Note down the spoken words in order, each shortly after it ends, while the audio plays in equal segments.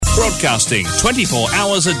Broadcasting 24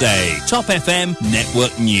 hours a day. Top FM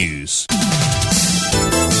Network News.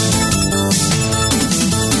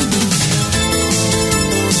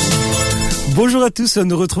 Bonjour à tous,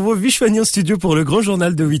 nous retrouvons Vishwani en studio pour le grand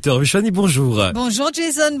journal de 8h. Vishwani, bonjour. Bonjour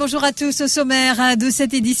Jason, bonjour à tous. Au sommaire de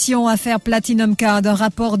cette édition, affaire Platinum Card, un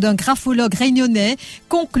rapport d'un graphologue réunionnais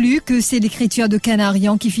conclut que c'est l'écriture de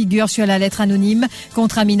Canarian qui figure sur la lettre anonyme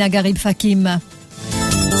contre Amina Garib Fakim.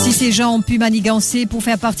 Si ces gens ont pu manigancer pour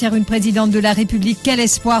faire partir une présidente de la République, quel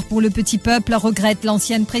espoir pour le petit peuple, regrette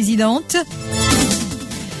l'ancienne présidente.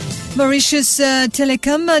 Mauritius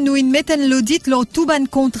Telecom nous inmeten l'audit leur tout ban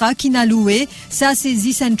contrat qui n'a loué. Ça, c'est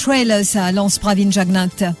Zis Trailers, lance Pravin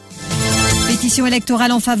Jagnat. Pétition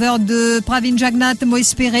électorale en faveur de Pravin Jagnat,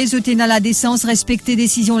 Moïse Pérez, tenant la décence, respecter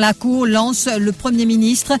décision la Cour, lance le Premier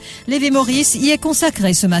ministre. Lévé Maurice y est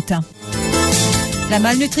consacré ce matin. La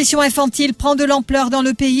malnutrition infantile prend de l'ampleur dans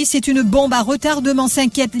le pays. C'est une bombe à retardement,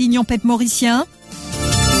 s'inquiète l'Union Pète Mauricien.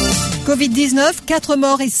 Covid-19, 4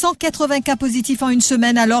 morts et 180 cas positifs en une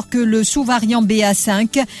semaine alors que le sous-variant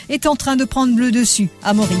BA5 est en train de prendre le dessus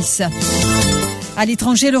à Maurice. À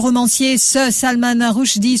l'étranger, le romancier Salman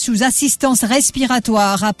Rushdie sous assistance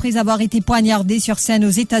respiratoire après avoir été poignardé sur scène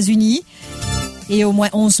aux États-Unis et au moins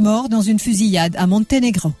 11 morts dans une fusillade à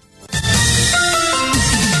Monténégro.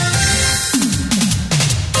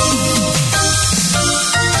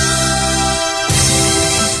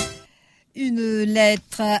 Une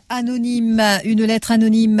lettre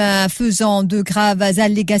anonyme faisant de graves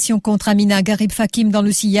allégations contre Amina Garib Fakim dans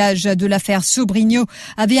le sillage de l'affaire Sobrigno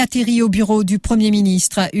avait atterri au bureau du Premier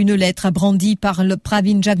ministre. Une lettre brandie par le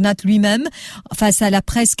Pravin Jagnat lui-même face à la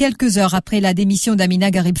presse quelques heures après la démission d'Amina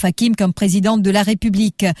Garib Fakim comme présidente de la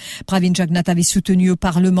République. Pravin Jagnat avait soutenu au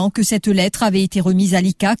Parlement que cette lettre avait été remise à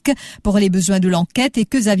l'ICAC pour les besoins de l'enquête et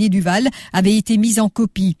que Xavier Duval avait été mis en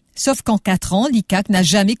copie. Sauf qu'en 4 ans, l'ICAC n'a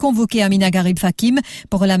jamais convoqué Amina Garib Fakim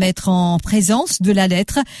pour la mettre en présence de la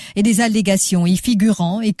lettre et des allégations y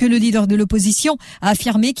figurant et que le leader de l'opposition a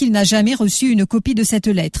affirmé qu'il n'a jamais reçu une copie de cette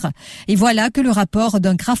lettre. Et voilà que le rapport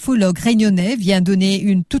d'un graphologue réunionnais vient donner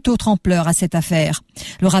une toute autre ampleur à cette affaire.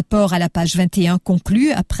 Le rapport à la page 21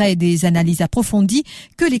 conclut, après des analyses approfondies,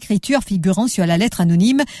 que l'écriture figurant sur la lettre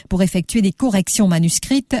anonyme pour effectuer des corrections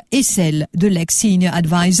manuscrites est celle de l'ex-senior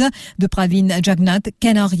advisor de Pravin Jagnat,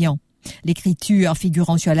 Canarian. L'écriture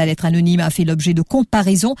figurant sur la lettre anonyme a fait l'objet de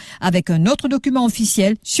comparaison avec un autre document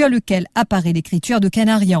officiel sur lequel apparaît l'écriture de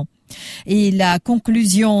Canarian. Et la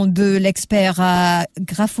conclusion de l'expert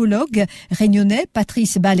graphologue réunionnais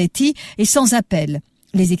Patrice Baletti est sans appel.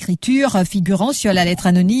 Les écritures figurant sur la lettre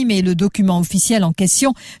anonyme et le document officiel en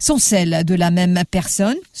question sont celles de la même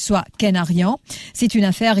personne, soit Canarian. C'est une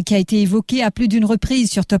affaire qui a été évoquée à plus d'une reprise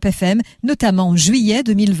sur Top FM, notamment en juillet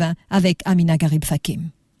 2020 avec Amina Garib Fakim.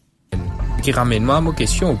 Qui ramène moi à ma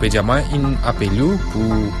question, on peut dire moi un appel pour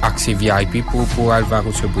accès VIP pour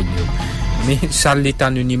Alvaro Sobrigno. Mais ça l'est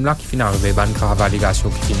anonyme là qui finit arrivé une grave allégation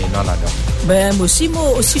qui finit dans là-dedans. Ben moi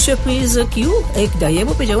aussi surprise qui ou et d'ailleurs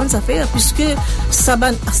moi peut dire une affaire puisque ça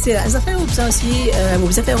c'est affaire aussi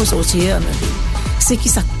vous affaires ressortir c'est qui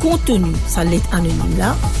ça contenu ça l'est anonyme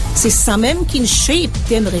là c'est ça même qui shape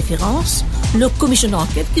thème référence le commission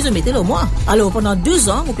d'enquête qu'ils ont metté le mois. Alors pendant 2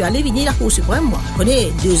 ans on peut aller venir la Cour suprême moi.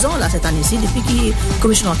 Prenez 2 ans là cette année-ci depuis que la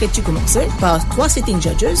commission d'enquête tu commençait par 3 sitting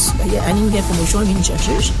judges, il y a une information d'une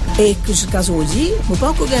judge et que jusqu'à aujourd'hui, on pas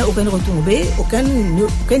encore aucune retombée,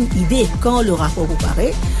 aucune idée quand le rapport vous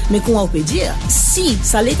paraît, mais qu'on peut dire si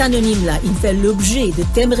ça l'est anonyme là, il fait l'objet de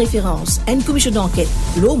thème référence à une commission d'enquête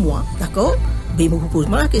l'au moins, d'accord? Ben, je vous pose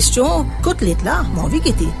la question, côtelette là, mon envie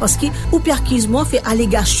qu'était. Parce que, ou perquisement fait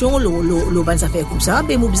allégation, le ban affaires comme ça,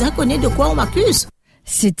 ben, moi, besoin connaître de quoi on m'accuse.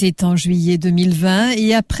 C'était en juillet 2020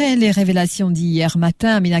 et après les révélations d'hier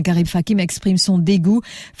matin, Amina Garib Fakim exprime son dégoût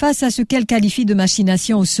face à ce qu'elle qualifie de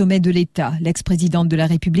machination au sommet de l'État. L'ex-présidente de la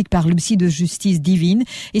République parle aussi de justice divine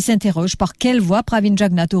et s'interroge par quelle voie Pravin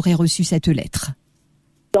Jagnat aurait reçu cette lettre.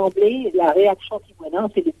 D'emblée, la réaction qui maintenant,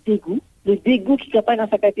 c'est le dégoût. Le dégoût qui capable dans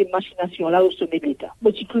sa qualité de machination là au sommet de l'État.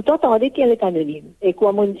 Moi, tout le temps, attendez qu'elle est anonyme. Et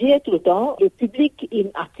quoi, on dit tout le temps, le public,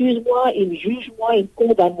 il m'accuse moi, il me juge moi, il me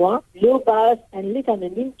condamne moi. Le base, elle est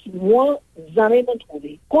anonyme qui, moi, jamais m'ont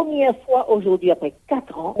trouvé. Combien de fois aujourd'hui, après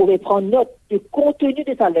 4 ans, on va prendre note du contenu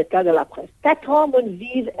de sa lettre de la presse. 4 ans, on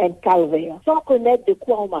vive un calvaire, sans connaître de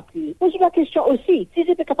quoi on m'accuse. Pose la question aussi, si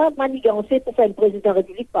j'étais capable de manigancer pour faire le président de la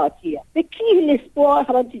République partir, mais qui est l'espoir,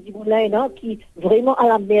 qui vraiment à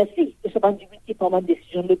la merci de ce président qui prend une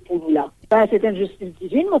décision de pour nous là? C'est une justice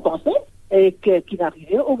divine, je pense, qui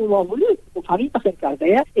n'arrivait au moment voulu. Pour famille par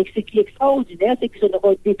Calvaire. Et ce qui est extraordinaire, c'est qu'ils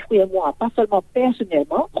ont détruit moi, pas seulement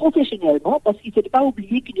personnellement, professionnellement, parce qu'il ne faut pas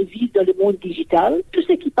oublier qu'ils vivent dans le monde digital. Tout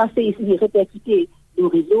ce qui passait ici est répercuté au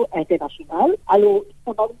réseau international. Alors,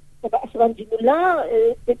 ça va dire là,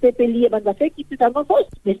 c'est lié à une affaire qui est totalement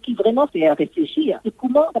fausse. Mais ce qui vraiment fait réfléchir, c'est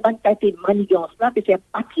comment cette manigance-là peut faire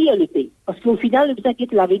pâtir le pays. Parce qu'au final, le plus inquiet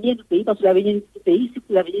de l'avenir du pays, parce que l'avenir du pays, c'est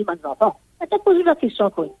pour l'avenir de nos enfants. On a posé la question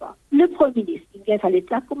encore une fois. Le Premier ministre, il vient à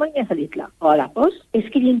l'État, comment il vient à l'État? À la poste, est-ce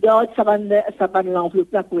qu'il y a une date, ça va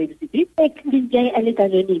l'enveloppe là pour exécuter? Et qu'il vient à l'État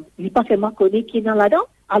anonyme, il n'est pas seulement connu qui est dans là-dedans,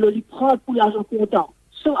 alors il prend pour l'argent comptant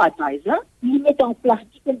son advisor, il met en place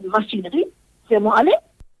toute une machinerie, vraiment aller.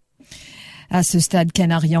 À ce stade,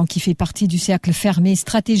 Canarian, qui fait partie du cercle fermé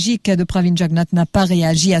stratégique de Pravin Jagnat, n'a pas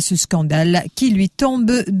réagi à ce scandale qui lui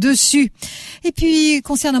tombe dessus. Et puis,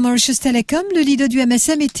 concernant Mauritius Telecom, le leader du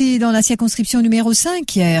MSM était dans la circonscription numéro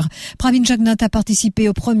 5 hier. Pravin Jagnat a participé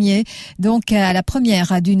à la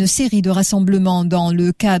première d'une série de rassemblements dans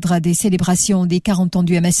le cadre des célébrations des 40 ans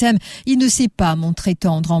du MSM. Il ne s'est pas montré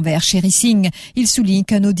tendre envers Sherry Singh. Il souligne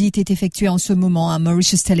qu'un audit est effectué en ce moment à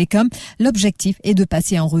Mauritius Telecom. L'objectif est de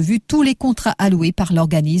passer en revue tous les contrats alloués par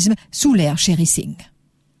l'organisme sous l'ère Sherry Singh.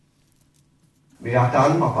 Mais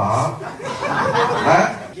attends, papa.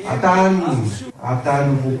 Attends,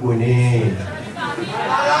 vous connaissez.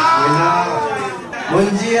 On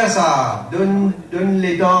dit ça, donne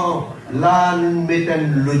les dents. Là, nous mettons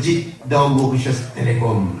un logique dans Mauritius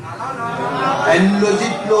Telecom. Un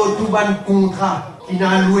logique, tout un contrat qui n'a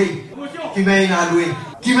alloué, qui m'a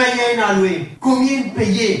alloué, combien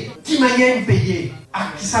payé, qui m'a payé. Ah,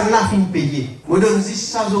 qui ça l'a fin payé. Moi, je dis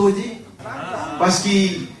ça aujourd'hui. Parce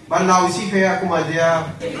qu'il va aussi faire, comment dire,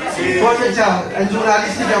 un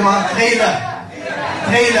journaliste qui dit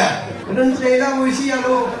trailer. Je donne trailer, moi aussi,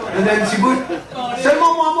 alors. Je donne un petit bout.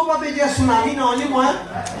 Seulement, moi, je ne peux pas dire tsunami, non, moi.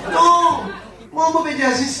 Non. Moi, je peux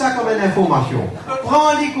dire juste ça comme une information.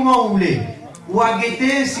 Prends-le comme vous voulez. Ou à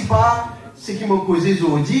guetter, c'est pas ce qui m'a causé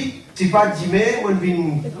aujourd'hui. C'est pas demain, moi, je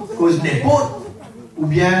viens cause n'importe. Ou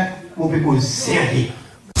bien,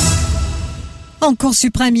 en Cour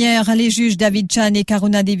suprême hier, les juges David Chan et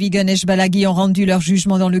Karuna Devi Ganesh Balagi ont rendu leur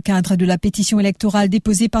jugement dans le cadre de la pétition électorale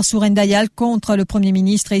déposée par Suren Dayal contre le Premier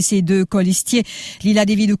ministre et ses deux colistiers, Lila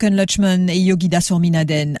Devi Dukan Lachman et Yogida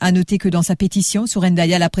Sourminaden. À noter que dans sa pétition, Suren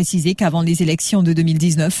Dayal a précisé qu'avant les élections de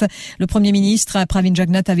 2019, le Premier ministre Pravin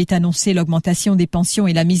Jagnat avait annoncé l'augmentation des pensions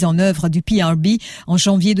et la mise en œuvre du PRB en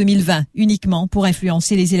janvier 2020, uniquement pour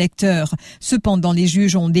influencer les électeurs. Cependant, les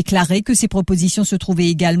juges ont déclaré que ces propositions se trouvaient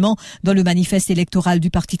également dans le manifeste électoral du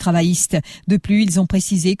Parti travailliste. De plus, ils ont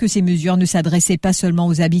précisé que ces mesures ne s'adressaient pas seulement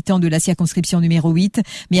aux habitants de la circonscription numéro 8,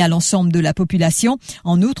 mais à l'ensemble de la population.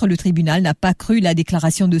 En outre, le tribunal n'a pas cru la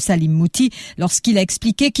déclaration de Salim Mouti lorsqu'il a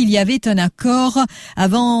expliqué qu'il y avait un accord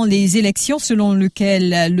avant les élections selon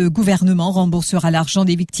lequel le gouvernement remboursera l'argent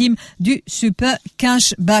des victimes du Super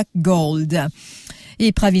Cashback Gold.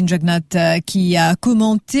 Et Pravin Jagnat, qui a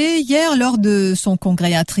commenté hier lors de son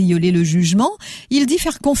congrès à Triolet le jugement, il dit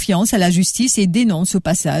faire confiance à la justice et dénonce au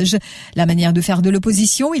passage la manière de faire de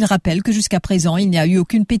l'opposition. Il rappelle que jusqu'à présent, il n'y a eu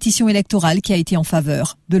aucune pétition électorale qui a été en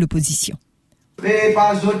faveur de l'opposition. Mais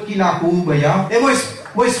pas autres qui la courent, et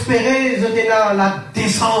moi espérais la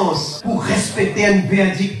décence pour respecter un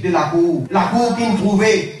verdict de la cour qui nous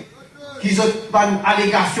trouvait qu'ils ont pas une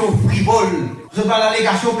allégation frivole. Je parle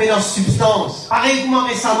d'allégation pénale substance. Pareillement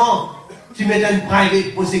récemment, tu mets une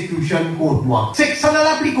private prosecution contre moi. C'est que ça n'a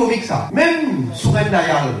pas plus comique ça. Même Suren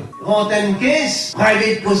Dayal rentre une case,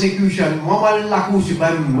 private prosecution. Moi, la Cour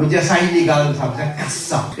suprême me dit ça illégal, ça casse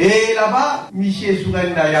ça. Et là-bas, Michel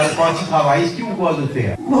Suren Dayal, quand il travaille, ce qu'il vous croit de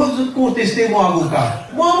faire? Moi, je conteste mon avocat.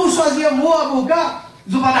 Moi, vous choisir mon avocat.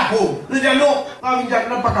 Je ne suis pas d'accord. Je dis non, Pravin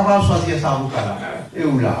Jagnat n'est pas capable de choisir ça avocat-là. Et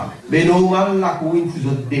où là? Mais normal, la cour, il faut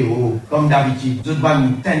des déos, comme d'habitude. Je dois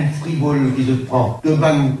une telle frivole qui se prend. Je dois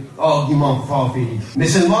un argument fort, Félix. Mais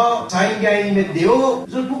seulement, ça y est, il met des déos.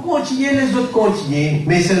 Je peux continuer, les autres continuer.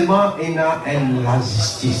 Mais seulement, il y a la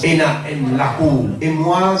justice. Il y a la cour. Et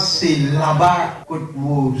moi, c'est là-bas que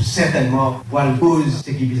moi, certainement, pour le cause,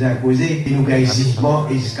 ce qui vise à causer. Et nous, jugement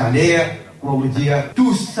et scalaire, comment me dire,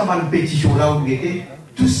 tout ça va une pétition là où il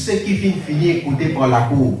tout ce qui finit écouté par la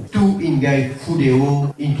cour, tout il gagne fou de haut,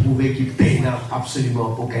 il trouvait qu'il peine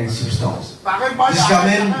absolument aucune substance. Jusqu'à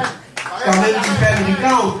même, tu fais un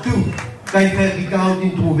recount, tout. Quand il fait un recount,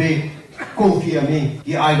 il trouvait confirmé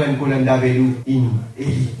qu'il Ivan Colenda Velou, il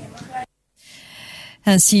élit.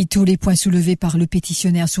 Ainsi, tous les points soulevés par le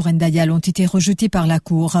pétitionnaire Sourène Dayal ont été rejetés par la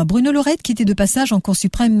Cour. Bruno Lorette, qui était de passage en Cour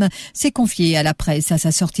suprême, s'est confié à la presse à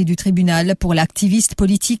sa sortie du tribunal. Pour l'activiste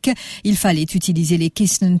politique, il fallait utiliser les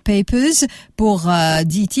Kissnen Papers pour,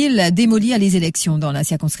 dit-il, démolir les élections dans la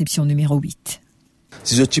circonscription numéro 8.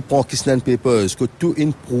 Si je prends Kissnen Papers, que tout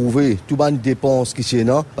est prouvé, tout les dépenses qui sont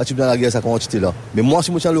là, tu dans la guerre sa quantité là. Mais moi,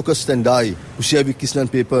 si je tiens le stand-by, ou si avec Kissnen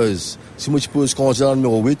Papers, si je pose candidat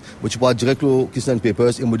numéro 8, je peux direct le Kissnen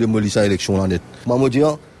Papers et me démolir sa élection là net. Moi, je dis,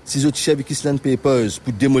 si je tiens avec Kissnen Papers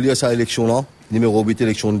pour démolir sa élection là, numéro 8,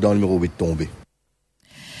 élection dans le numéro 8 tombée.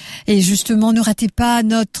 Et justement, ne ratez pas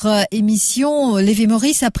notre émission Lévé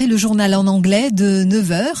Maurice après le journal en anglais de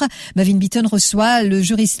 9h. Mavin Beaton reçoit le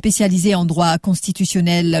juriste spécialisé en droit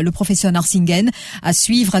constitutionnel, le professeur Narsingen, à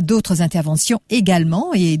suivre d'autres interventions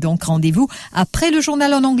également. Et donc, rendez-vous après le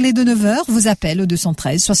journal en anglais de 9h. Vous appelez au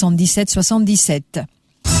 213 77 77.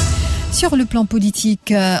 Sur le plan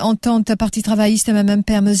politique, entente Parti travailliste et même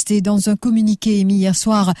PMSD dans un communiqué émis hier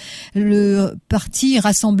soir, le parti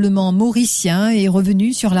Rassemblement mauricien est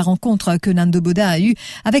revenu sur la rencontre que Nando Boda a eue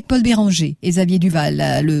avec Paul Béranger et Xavier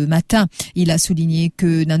Duval le matin. Il a souligné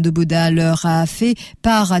que Nando Boda leur a fait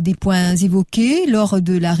part des points évoqués lors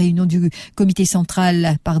de la réunion du comité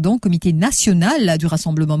national du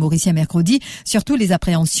Rassemblement mauricien mercredi, surtout les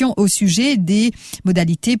appréhensions au sujet des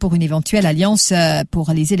modalités pour une éventuelle alliance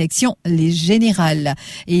pour les élections les générales.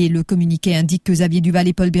 Et le communiqué indique que Xavier Duval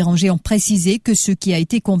et Paul Béranger ont précisé que ce qui a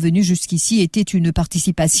été convenu jusqu'ici était une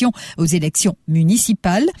participation aux élections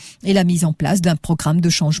municipales et la mise en place d'un programme de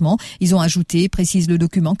changement. Ils ont ajouté, précise le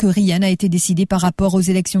document, que rien n'a été décidé par rapport aux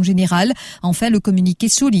élections générales. Enfin, le communiqué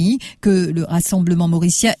souligne que le Rassemblement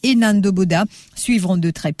mauricien et Nando Boda suivront de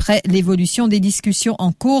très près l'évolution des discussions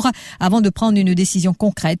en cours avant de prendre une décision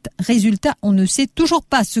concrète. Résultat, on ne sait toujours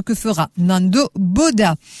pas ce que fera Nando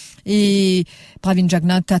Boda. Et Pravin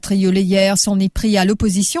Jagnat a triolé hier son épris à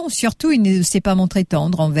l'opposition. Surtout, il ne s'est pas montré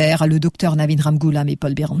tendre envers le docteur Navin Ramgoolam et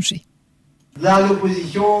Paul Béranger. Là,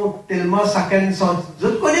 l'opposition, tellement chacun sent. Je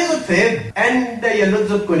connais les autres faibles. Et d'ailleurs, l'autre,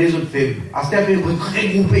 je connais les autres faibles. À ce moment, vous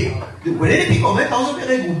êtes regroupés. Vous connaissez depuis combien de temps vous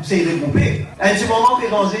êtes regroupés? C'est regroupé. À ce moment,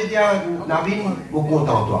 Béranger dit à Navin, vous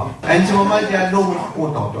content toi. À ce moment, il dit à non, vous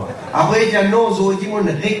content toi. Après, il dit à non, vous dit, on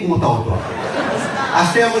est content toi. À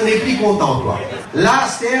ce moment, on n'est plus content toi. Là,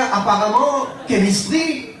 c'est apparemment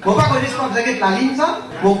chemistry. Vous ne connaissez pas la ligne, ça?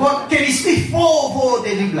 Pourquoi chemistry faux,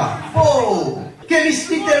 terrible là. Faux.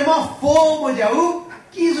 Chemistry tellement faux, mon dieu,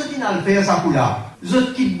 qui est-ce à le faire, ça pour là? Vous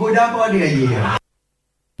êtes qui boda pas derrière.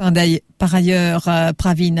 Par ailleurs,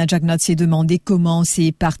 Pravin Jagnat s'est demandé comment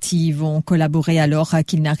ces partis vont collaborer alors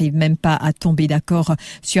qu'ils n'arrivent même pas à tomber d'accord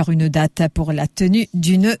sur une date pour la tenue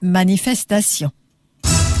d'une manifestation.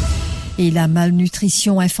 Et la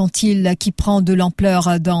malnutrition infantile qui prend de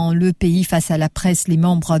l'ampleur dans le pays face à la presse, les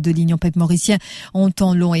membres de l'Union PEP mauricien ont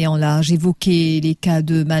en long et en large évoqué les cas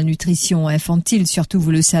de malnutrition infantile. Surtout,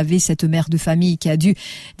 vous le savez, cette mère de famille qui a dû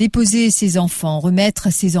déposer ses enfants,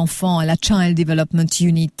 remettre ses enfants à la Child Development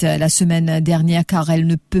Unit la semaine dernière car elle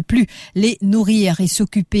ne peut plus les nourrir et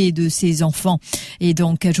s'occuper de ses enfants. Et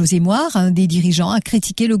donc, José Moire, un des dirigeants, a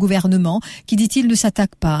critiqué le gouvernement qui, dit-il, ne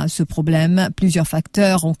s'attaque pas à ce problème. Plusieurs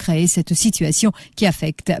facteurs ont créé cette situation qui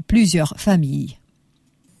affecte plusieurs familles.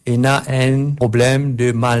 Il y a un problème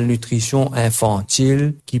de malnutrition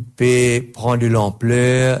infantile qui peut prendre de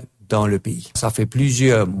l'ampleur dans le pays. Ça fait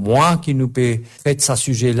plusieurs mois qu'il nous peut traiter ce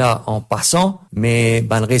sujet-là en passant, mais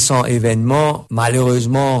un récent événement,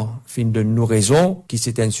 malheureusement, fin de nous raison, qui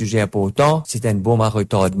c'est un sujet important, c'est un bombe à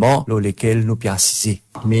retardement, dans lequel nous pouvons assister.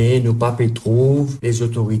 Mais nous pas trouver les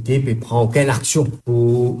autorités ne prennent aucune action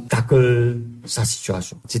pour tacler sa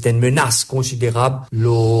situation. C'est une menace considérable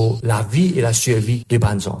la vie et la survie des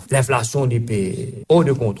bonnes enfants. L'inflation des pays hors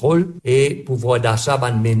de contrôle et pouvoir d'achat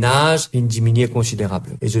ban ménage une diminuer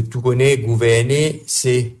considérable. Et je tout connais, gouverner,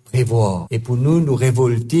 c'est prévoir. Et pour nous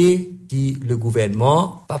révolter si le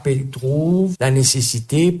gouvernement trouve la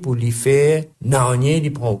nécessité pour lui faire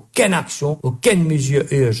il prend aucune action, aucune mesure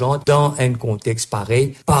urgente dans un contexte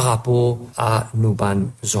pareil par rapport à nos bonnes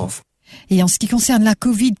enfants. Et en ce qui concerne la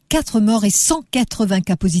Covid, 4 morts et 180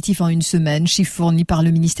 cas positifs en une semaine, chiffre fourni par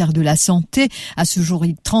le ministère de la Santé. À ce jour,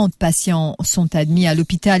 30 patients sont admis à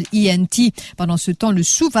l'hôpital INT. Pendant ce temps, le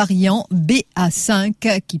sous-variant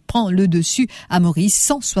BA5 qui prend le dessus à Maurice,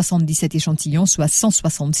 177 échantillons, soit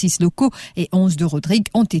 166 locaux et 11 de Rodrigue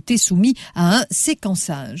ont été soumis à un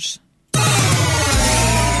séquençage.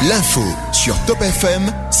 L'info sur Top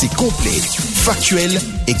FM, c'est complet, factuel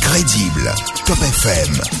et crédible. Top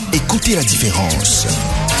FM, écoutez la différence.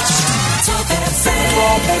 Top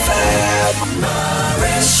FM,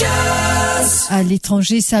 Mauritius. À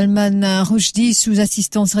l'étranger, Salman Rushdie, sous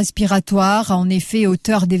assistance respiratoire, en effet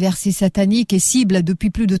auteur des versets sataniques et cible depuis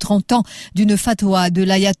plus de 30 ans d'une fatwa de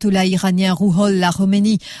l'ayatollah iranien Ruhollah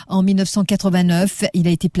Khomeini en 1989. Il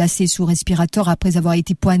a été placé sous respirateur après avoir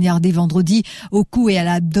été poignardé vendredi au cou et à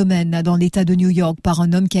l'abdomen dans l'état de New York par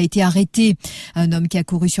un homme qui a été arrêté. Un homme qui a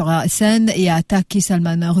couru sur la scène et a attaqué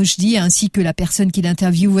Salman Rushdie ainsi que la personne qui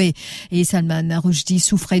l'interviewait. Et Salman Rushdie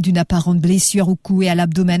souffrait d'une apparente blessure au cou et à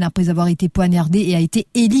l'abdomen après avoir été poignardé et a été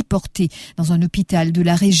héliporté dans un hôpital de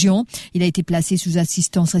la région. Il a été placé sous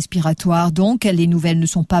assistance respiratoire. Donc, les nouvelles ne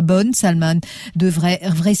sont pas bonnes. Salman devrait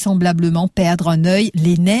vraisemblablement perdre un œil.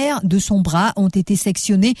 Les nerfs de son bras ont été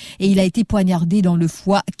sectionnés et il a été poignardé dans le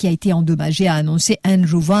foie qui a été endommagé, a annoncé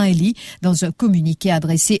Andrew Wiley dans un communiqué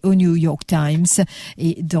adressé au New York Times.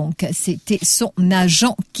 Et donc, c'était son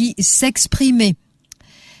agent qui s'exprimait.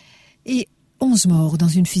 Et 11 morts dans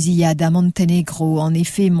une fusillade à Monténégro. En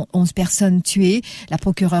effet, 11 personnes tuées. La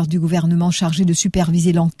procureure du gouvernement chargée de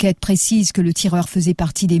superviser l'enquête précise que le tireur faisait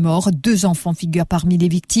partie des morts. 2 enfants figurent parmi les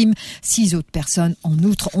victimes. 6 autres personnes, en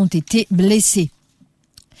outre, ont été blessées.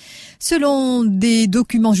 Selon des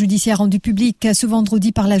documents judiciaires rendus publics ce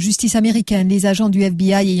vendredi par la justice américaine, les agents du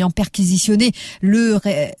FBI ayant perquisitionné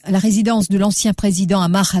la résidence de l'ancien président à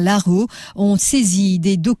Mar-a-Lago ont saisi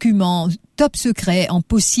des documents top secret en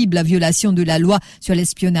possible violation de la loi sur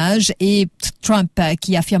l'espionnage et Trump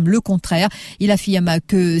qui affirme le contraire. Il affirme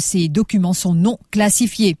que ces documents sont non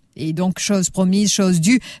classifiés. Et donc, chose promise, chose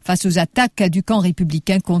due, face aux attaques du camp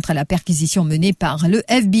républicain contre la perquisition menée par le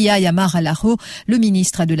FBI à Mar-a-Lago, le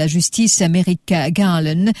ministre de la Justice, Merrick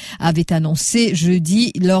Garland, avait annoncé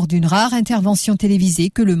jeudi, lors d'une rare intervention télévisée,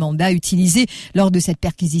 que le mandat utilisé lors de cette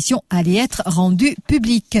perquisition allait être rendu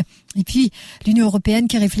public. Et puis, l'Union européenne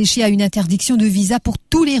qui réfléchit à une interdiction de visa pour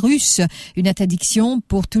tous les Russes. Une interdiction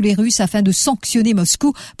pour tous les Russes afin de sanctionner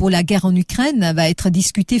Moscou pour la guerre en Ukraine va être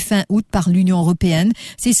discutée fin août par l'Union européenne.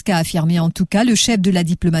 C'est ce qu'a affirmé en tout cas le chef de la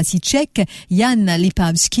diplomatie tchèque, Jan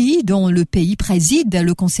Lipavsky, dont le pays préside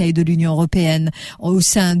le Conseil de l'Union européenne. Au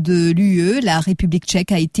sein de l'UE, la République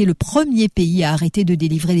tchèque a été le premier pays à arrêter de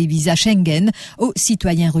délivrer les visas Schengen aux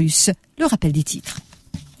citoyens russes. Le rappel des titres.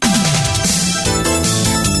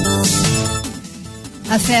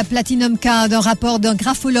 Affaire Platinum Card, un rapport d'un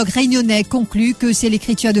graphologue réunionnais conclut que c'est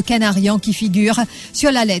l'écriture de Canarian qui figure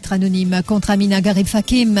sur la lettre anonyme contre Amina Garib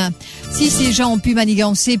Fakim. Si ces gens ont pu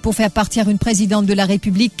manigancer pour faire partir une présidente de la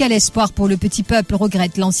République, quel espoir pour le petit peuple,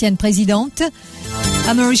 regrette l'ancienne présidente.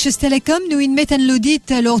 À Mauritius Telecom, nous inmetten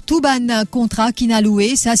l'audit leur tuban contrat qui n'a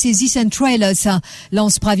loué, ça c'est Zis Trailers,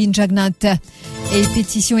 lance Pravin Jagnat. Et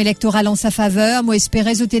pétition électorale en sa faveur, moi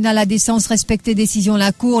espérais Zotena la décence respecter décision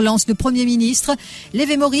la Cour, lance le Premier ministre.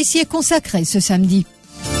 Lévé Maurice y est consacré ce samedi.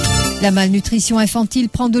 La malnutrition infantile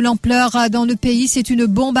prend de l'ampleur dans le pays, c'est une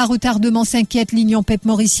bombe à retardement, s'inquiète l'Union PEP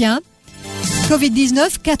mauricien.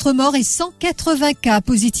 Covid-19, 4 morts et 180 cas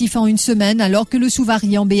positifs en une semaine, alors que le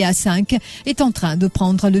sous-variant BA5 est en train de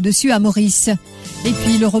prendre le dessus à Maurice. Et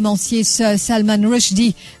puis le romancier Salman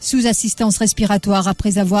Rushdie, sous assistance respiratoire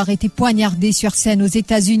après avoir été poignardé sur scène aux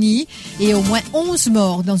États-Unis, et au moins 11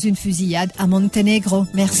 morts dans une fusillade à Monténégro.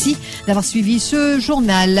 Merci d'avoir suivi ce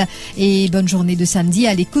journal et bonne journée de samedi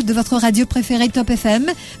à l'écoute de votre radio préférée Top FM.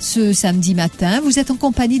 Ce samedi matin, vous êtes en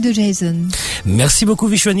compagnie de Jason. Merci beaucoup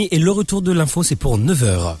Vishwani et le retour de l'info c'est pour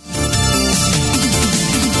 9h.